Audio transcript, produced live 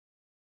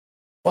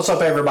What's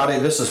up, everybody?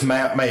 This is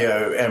Matt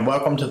Mayo, and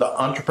welcome to the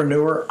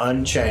Entrepreneur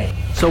Unchained.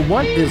 So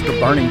what is the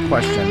burning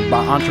question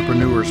by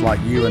entrepreneurs like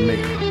you and me,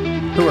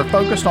 who are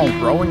focused on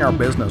growing our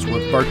business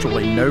with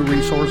virtually no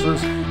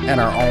resources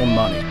and our own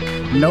money,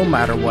 no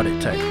matter what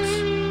it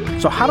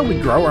takes? So how do we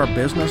grow our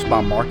business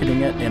by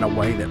marketing it in a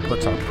way that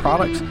puts our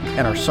products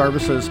and our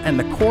services and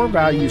the core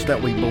values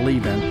that we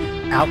believe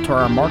in out to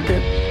our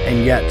market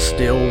and yet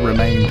still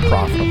remain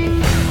profitable?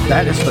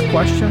 That is the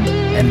question,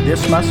 and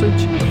this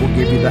message will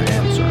give you the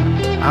answer.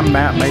 I'm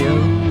Matt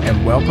Mayo,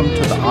 and welcome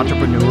to the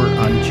Entrepreneur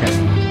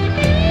Unchained.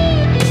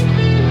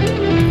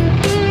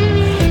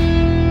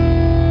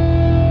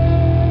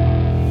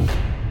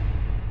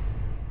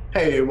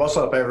 Hey, what's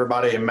up,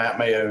 everybody? Matt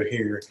Mayo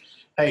here.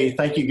 Hey,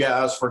 thank you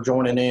guys for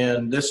joining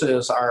in. This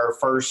is our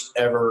first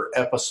ever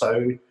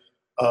episode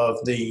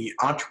of the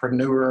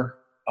Entrepreneur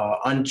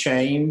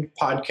Unchained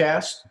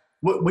podcast.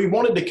 We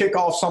wanted to kick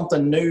off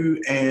something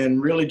new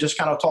and really just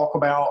kind of talk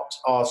about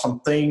some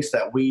things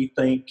that we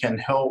think can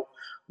help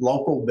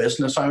local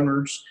business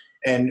owners.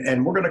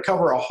 And we're going to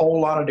cover a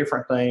whole lot of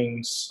different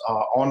things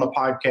on the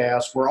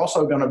podcast. We're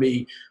also going to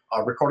be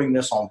recording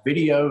this on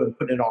video and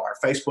putting it on our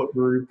Facebook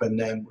group. And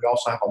then we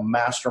also have a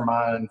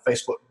mastermind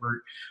Facebook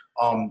group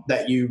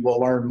that you will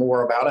learn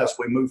more about as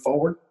we move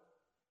forward.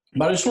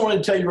 But I just wanted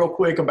to tell you real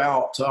quick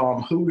about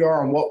who we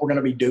are and what we're going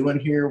to be doing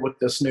here with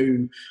this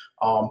new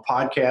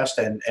podcast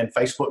and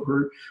Facebook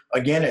group.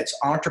 Again, it's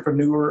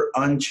Entrepreneur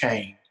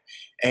Unchained.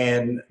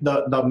 And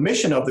the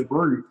mission of the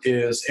group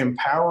is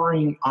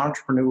empowering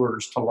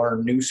entrepreneurs to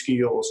learn new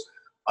skills,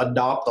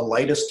 adopt the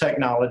latest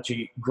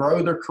technology,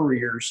 grow their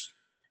careers,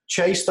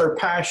 chase their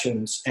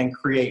passions, and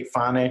create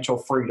financial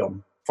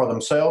freedom for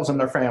themselves and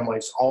their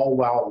families, all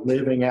while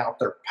living out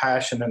their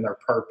passion and their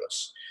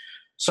purpose.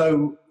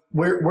 So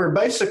we're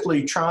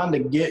basically trying to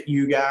get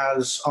you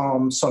guys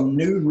some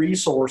new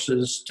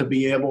resources to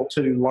be able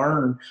to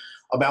learn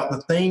about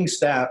the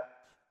things that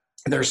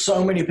there's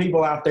so many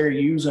people out there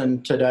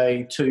using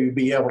today to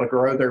be able to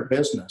grow their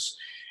business.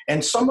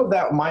 And some of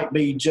that might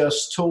be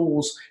just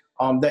tools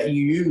that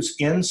you use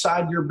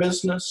inside your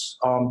business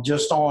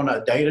just on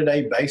a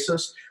day-to-day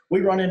basis. We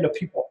run into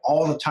people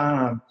all the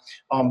time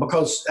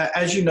because,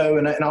 as you know,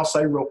 and I'll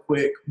say real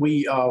quick,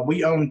 we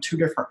own two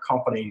different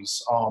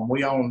companies.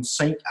 We own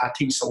Sync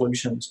IT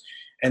Solutions,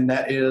 and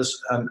that is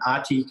an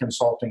IT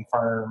consulting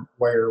firm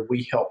where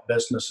we help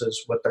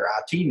businesses with their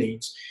IT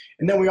needs.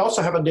 And then we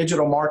also have a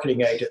digital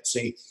marketing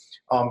agency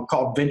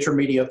called Venture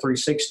Media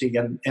 360,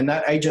 and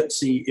that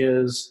agency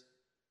is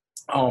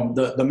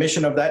the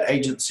mission of that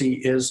agency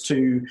is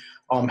to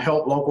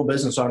help local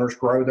business owners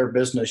grow their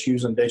business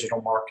using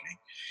digital marketing.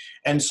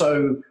 And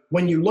so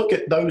when you look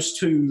at those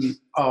two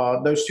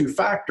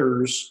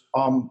factors,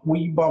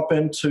 we bump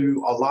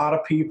into a lot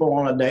of people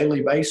on a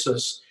daily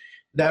basis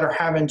that are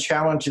having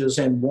challenges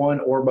in one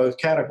or both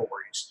categories.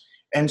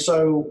 And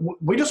so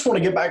we just want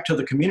to get back to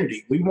the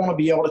community. We want to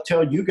be able to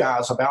tell you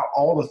guys about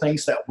all the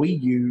things that we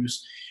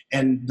use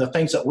and the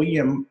things that we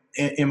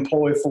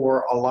employ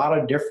for a lot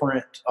of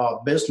different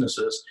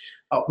businesses.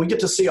 We get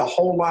to see a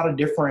whole lot of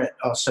different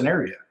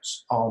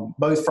scenarios,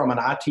 both from an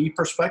IT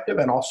perspective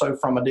and also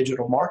from a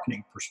digital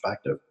marketing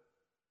perspective.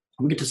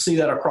 We get to see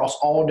that across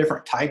all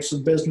different types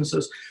of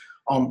businesses,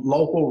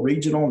 local,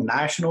 regional,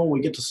 national. We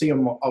get to see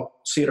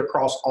it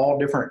across all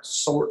different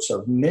sorts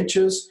of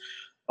niches.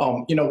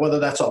 Whether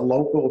that's a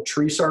local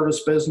tree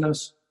service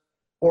business,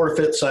 or if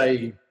it's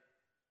a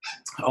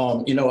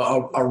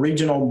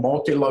regional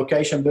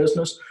multi-location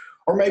business,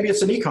 or maybe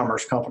it's an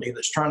e-commerce company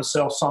that's trying to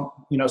sell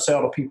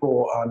to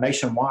people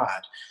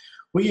nationwide.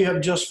 We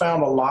have just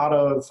found a lot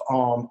of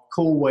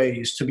cool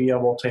ways to be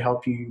able to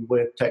help you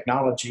with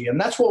technology,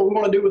 and that's what we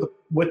want to do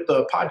with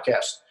the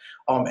podcast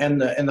and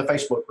the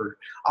Facebook group.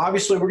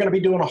 Obviously, we're going to be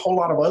doing a whole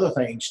lot of other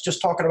things.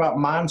 Just talking about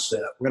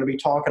mindset. We're going to be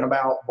talking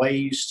about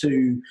ways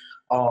to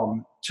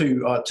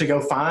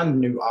go find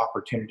new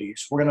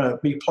opportunities. We're going to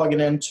be plugging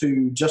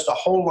into just a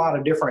whole lot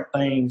of different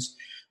things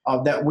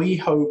that we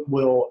hope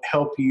will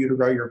help you to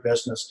grow your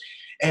business.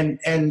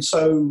 And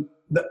so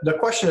the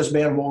question has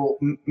been, well,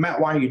 Matt,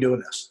 why are you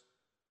doing this?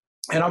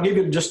 And I'll give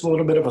you just a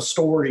little bit of a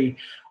story.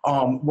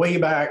 Way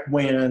back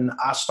when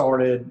I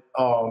started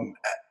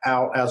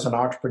out as an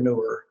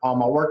entrepreneur, I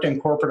worked in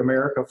corporate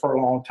America for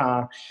a long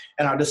time,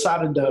 and I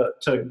decided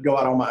to go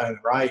out on my own,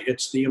 right?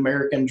 It's the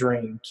American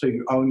dream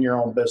to own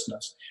your own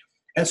business.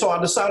 And so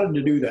I decided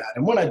to do that.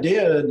 And when I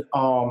did,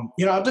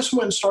 I just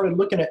went and started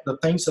looking at the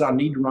things that I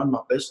need to run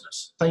my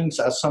business, things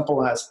as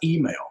simple as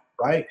email,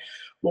 right?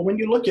 Well, when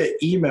you look at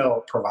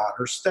email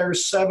providers,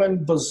 there's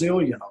 7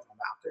 bazillion of them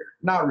out there.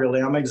 Not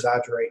really, I'm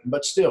exaggerating,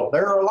 but still,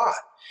 there are a lot.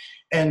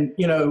 And,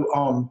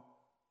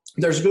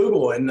 there's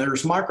Google and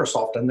there's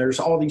Microsoft and there's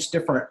all these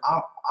different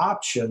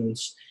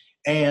options.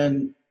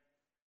 And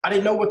I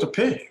didn't know what to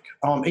pick.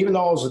 Even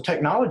though I was a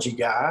technology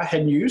guy, I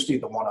hadn't used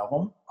either one of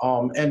them.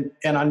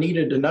 And I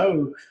needed to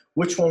know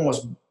which one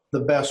was the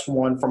best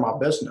one for my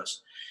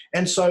business.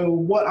 And so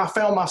what I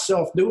found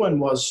myself doing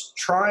was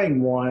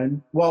trying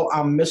one. Well,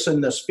 I'm missing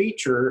this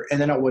feature.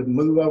 And then I would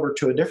move over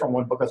to a different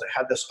one because it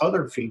had this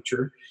other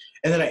feature.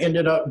 And then I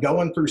ended up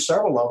going through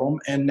several of them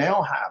and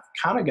now have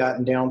kind of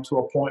gotten down to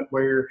a point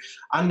where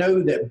I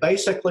know that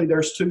basically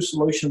there's two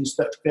solutions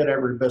that fit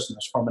every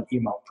business from an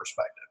email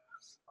perspective.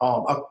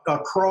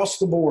 Across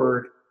the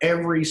board,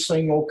 every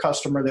single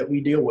customer that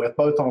we deal with,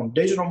 both on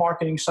digital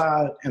marketing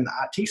side and the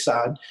IT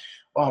side,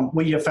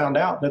 we have found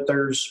out that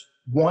there's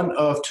one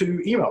of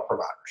two email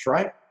providers,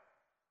 right?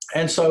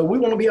 And so we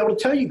want to be able to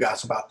tell you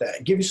guys about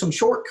that, give you some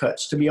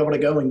shortcuts to be able to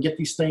go and get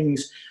these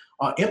things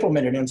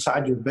implemented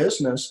inside your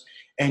business,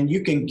 and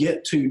you can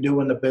get to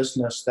doing the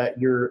business that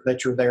you're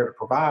there to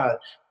provide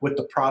with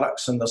the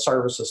products and the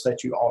services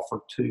that you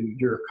offer to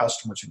your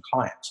customers and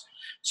clients.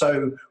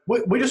 So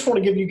we just want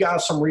to give you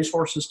guys some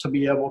resources to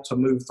be able to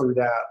move through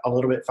that a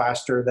little bit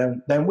faster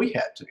than we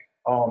had to.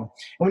 And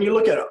when you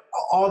look at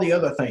all the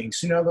other things,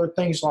 there are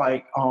things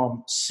like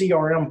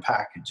CRM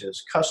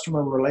packages,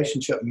 customer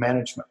relationship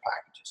management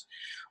packages.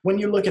 When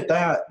you look at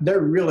that,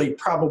 there really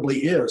probably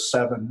is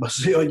 7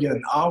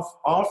 bazillion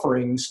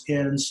offerings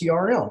in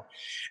CRM.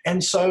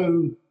 And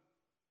so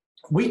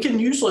we can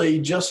usually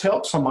just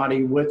help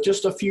somebody with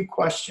just a few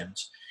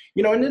questions.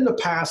 And in the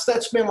past,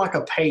 that's been like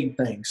a paid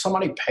thing.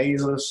 Somebody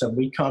pays us and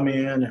we come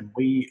in and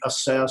we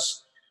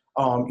assess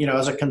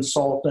as a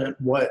consultant,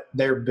 what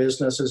their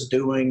business is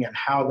doing and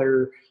how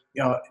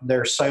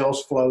their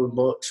sales flow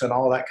looks and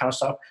all that kind of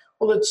stuff.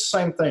 Well, it's the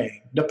same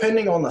thing.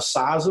 Depending on the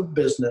size of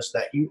business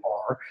that you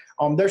are,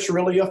 there's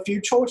really a few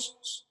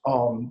choices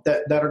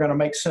that are going to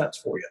make sense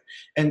for you.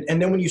 And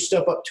then when you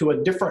step up to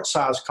a different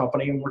size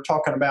company, and we're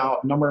talking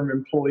about number of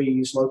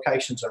employees,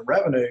 locations, and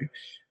revenue,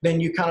 then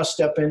you kind of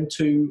step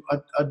into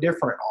a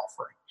different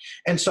offering.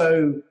 And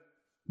so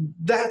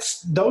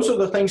those are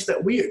the things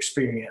that we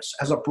experience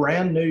as a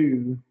brand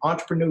new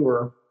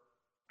entrepreneur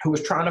who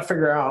was trying to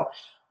figure out,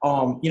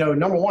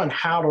 number one,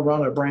 how to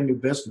run a brand new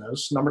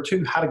business. Number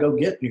two, how to go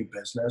get new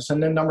business.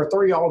 And then number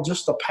three, all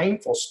just the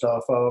painful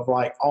stuff of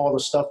like all the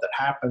stuff that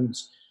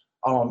happens,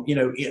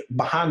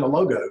 behind the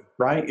logo,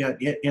 right?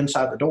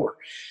 Inside the door.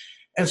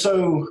 And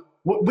so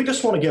we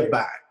just want to give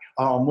back.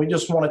 We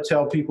just want to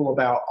tell people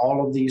about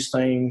all of these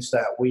things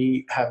that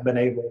we have been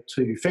able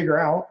to figure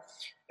out.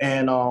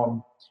 And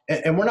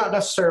we're not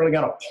necessarily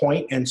going to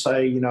point and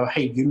say,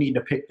 hey, you need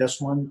to pick this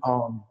one.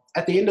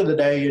 At the end of the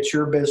day, it's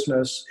your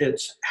business.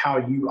 It's how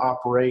you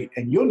operate,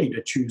 and you'll need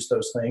to choose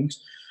those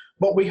things.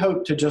 But we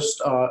hope to just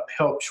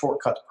help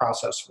shortcut the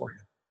process for you.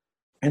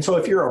 And so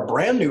if you're a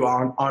brand new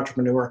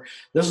entrepreneur,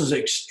 this is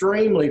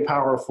extremely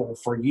powerful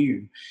for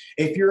you.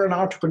 If you're an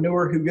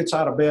entrepreneur who gets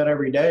out of bed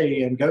every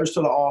day and goes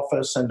to the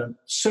office, and as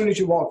soon as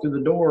you walk through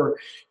the door,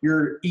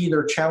 you're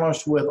either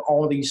challenged with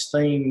all these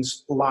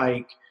things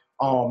like,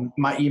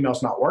 my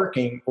email's not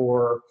working,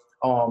 or,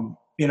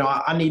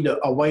 I need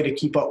a way to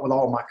keep up with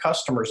all my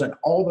customers, and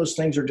all those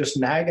things are just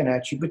nagging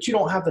at you, but you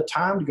don't have the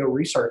time to go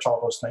research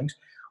all those things.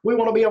 We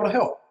want to be able to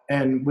help,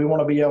 and we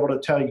want to be able to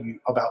tell you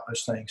about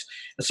those things.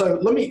 So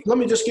let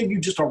me just give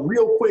you just a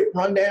real quick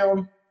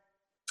rundown.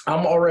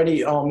 I'm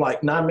already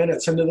like 9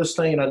 minutes into this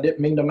thing, and I didn't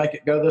mean to make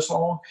it go this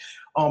long.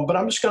 But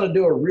I'm just going to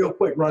do a real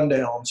quick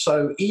rundown.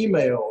 So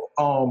email,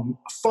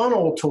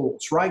 funnel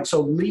tools, right?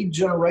 So lead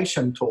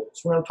generation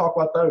tools. We're going to talk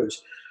about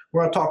those.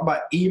 We're going to talk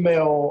about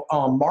email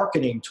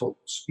marketing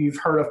tools. You've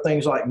heard of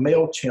things like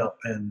MailChimp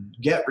and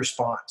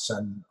GetResponse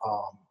and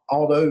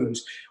all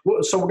those.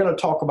 So we're going to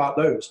talk about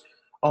those.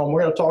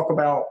 We're going to talk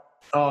about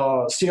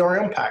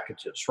CRM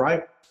packages,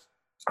 right?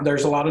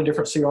 There's a lot of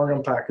different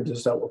CRM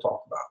packages that we'll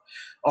talk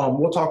about.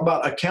 We'll talk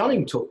about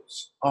accounting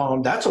tools.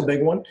 That's a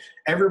big one.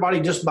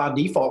 Everybody just by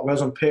default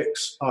goes and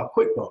picks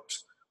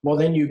QuickBooks. Well,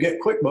 then you get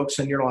QuickBooks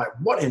and you're like,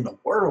 what in the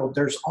world?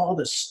 There's all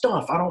this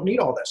stuff. I don't need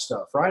all that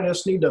stuff, right? I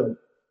just need to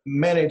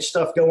manage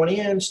stuff going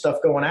in,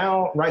 stuff going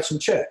out, write some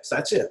checks.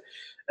 That's it.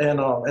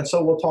 And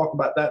so we'll talk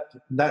about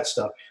that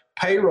stuff.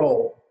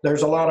 Payroll.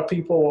 There's a lot of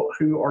people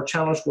who are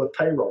challenged with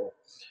payroll.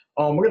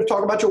 We're going to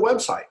talk about your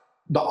website,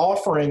 the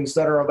offerings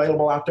that are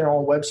available out there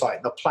on the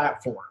website, the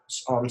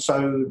platforms.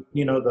 So,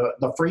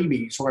 the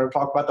freebies. We're going to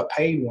talk about the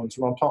paid ones.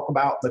 We're going to talk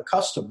about the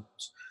custom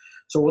ones.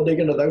 So we'll dig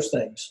into those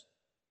things.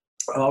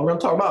 We're going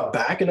to talk about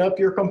backing up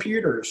your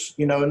computers.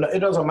 It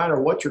doesn't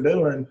matter what you're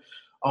doing,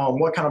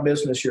 what kind of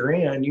business you're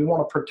in. You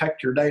want to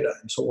protect your data.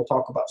 And so we'll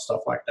talk about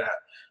stuff like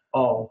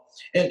that.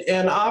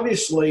 And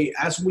obviously,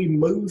 as we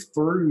move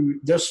through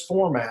this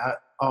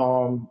format,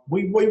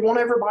 we want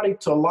everybody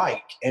to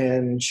like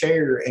and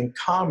share and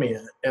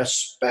comment,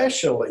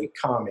 especially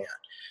comment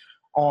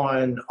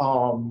on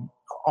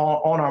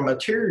our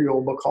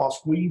material, because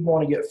we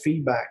want to get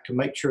feedback to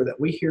make sure that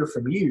we hear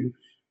from you.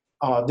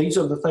 These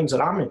are the things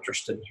that I'm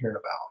interested in hearing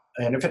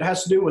about. And if it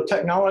has to do with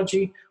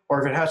technology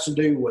or if it has to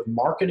do with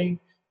marketing,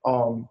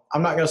 I'm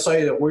not going to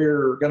say that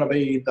we're going to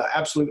be the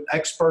absolute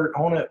expert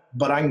on it,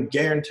 but I can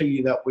guarantee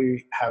you that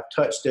we have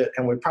touched it,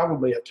 and we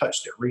probably have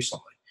touched it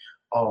recently.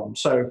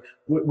 So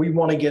we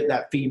want to get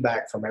that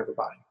feedback from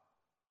everybody.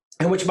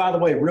 And which, by the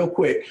way, real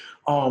quick,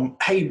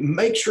 hey,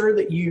 make sure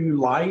that you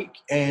like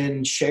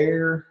and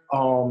share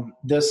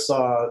this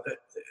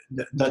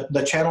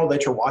the channel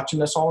that you're watching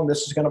this on.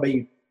 This is going to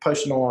be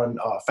posted on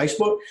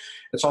Facebook.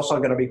 It's also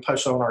going to be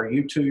posted on our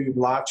YouTube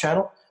live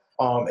channel.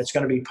 It's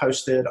going to be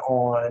posted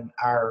on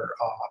our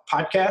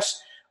podcast.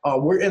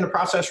 We're in the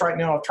process right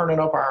now of turning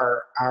up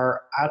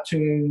our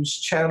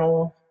iTunes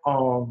channel.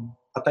 I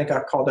think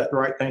I called that the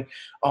right thing.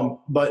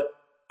 But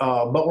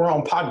we're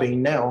on Podbean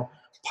now.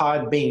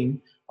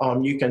 Podbean.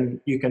 You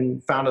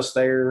can find us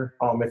there.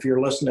 If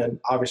you're listening,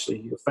 obviously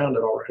you found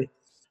it already.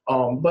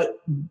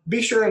 But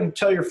be sure and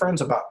tell your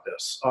friends about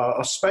this,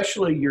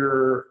 especially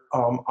your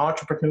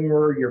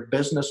entrepreneur, your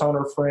business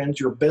owner friends,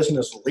 your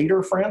business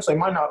leader friends. They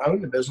might not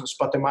own the business,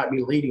 but they might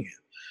be leading it.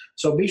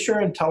 So be sure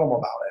and tell them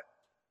about it.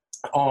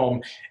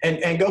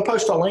 And go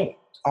post a link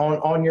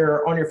on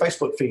your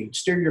Facebook feed.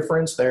 Steer your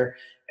friends there.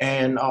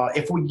 And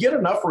if we get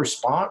enough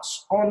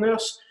response on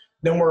this,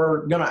 then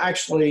we're going to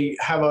actually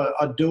have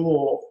a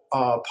dual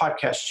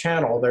podcast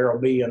channel. There will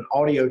be an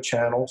audio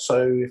channel.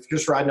 So if you're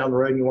just riding down the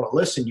road and you want to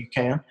listen, you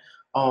can.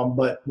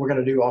 But we're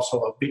going to do also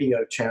a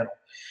video channel.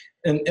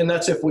 And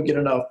that's if we get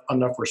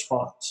enough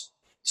response.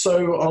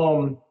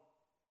 So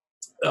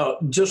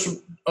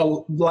just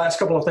the last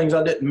couple of things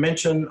I didn't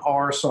mention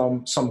are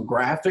some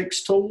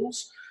graphics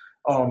tools.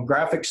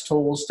 Graphics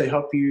tools to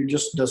help you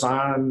just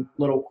design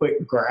little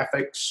quick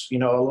graphics, a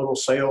little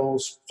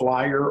sales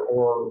flyer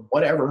or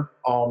whatever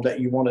that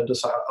you want to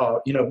decide,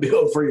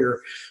 build for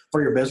your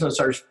business.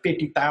 There's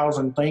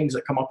 50,000 things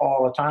that come up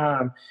all the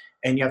time,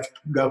 and you have to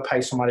go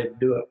pay somebody to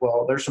do it.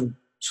 Well, there's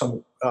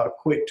some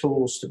quick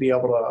tools to be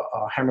able to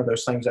hammer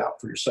those things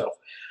out for yourself.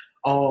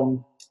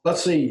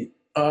 Let's see.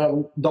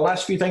 The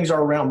last few things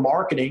are around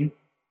marketing.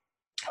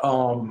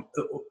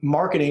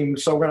 Marketing.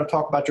 So we're going to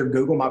talk about your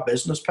Google My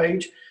Business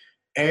page.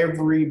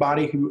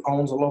 Everybody who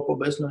owns a local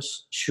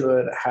business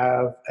should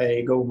have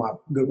a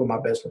Google My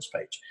Business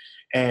page,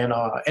 and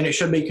it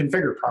should be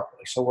configured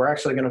properly. So we're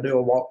actually going to do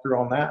a walkthrough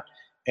on that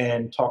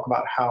and talk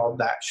about how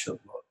that should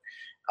look.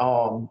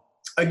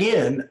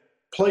 Again,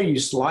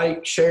 please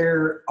like,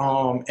 share,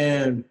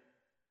 and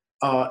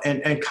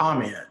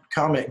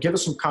comment. Give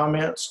us some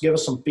comments. Give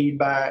us some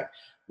feedback.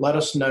 Let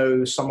us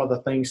know some of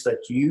the things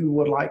that you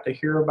would like to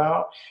hear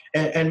about,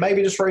 and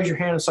maybe just raise your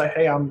hand and say,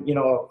 "Hey, I'm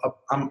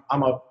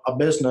a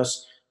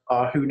business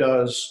who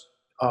does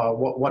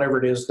whatever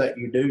it is that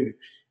you do,"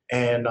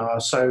 and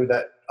so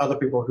that other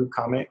people who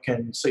comment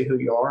can see who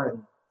you are,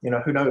 and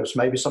who knows,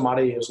 maybe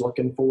somebody is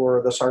looking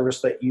for the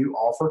service that you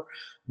offer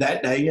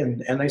that day,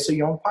 and they see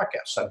you on the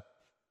podcast. So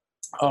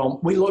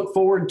we look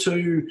forward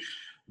to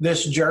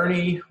this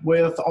journey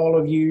with all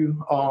of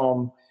you.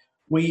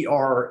 We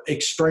are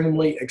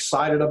extremely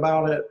excited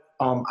about it.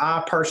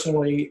 I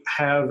personally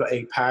have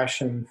a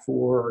passion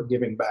for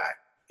giving back,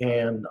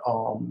 and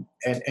I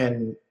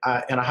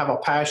have a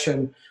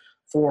passion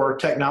for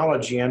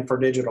technology and for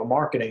digital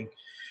marketing.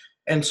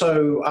 And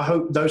so I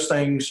hope those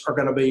things are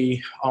going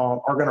to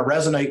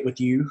resonate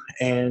with you,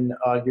 and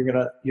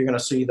you're gonna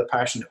see the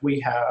passion that we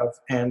have,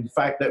 and the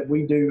fact that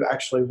we do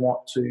actually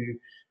want to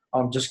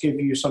just give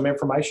you some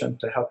information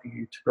to help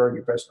you to grow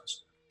your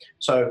business.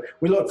 So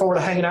we look forward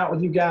to hanging out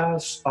with you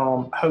guys.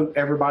 Hope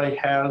everybody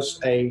has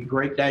a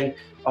great day.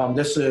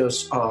 This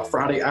is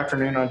Friday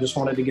afternoon. I just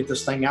wanted to get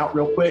this thing out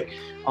real quick,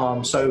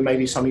 so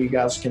maybe some of you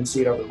guys can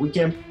see it over the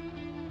weekend.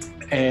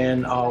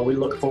 And we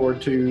look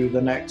forward to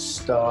the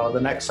next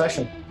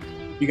session.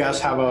 You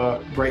guys have a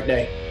great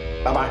day.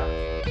 Bye-bye.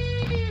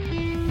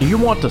 Do you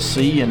want to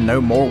see and know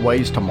more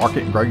ways to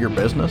market and grow your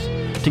business?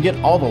 To get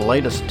all the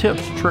latest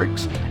tips,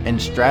 tricks,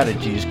 and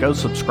strategies, go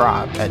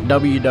subscribe at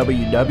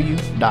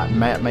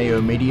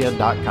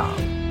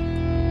www.mattmayomedia.com.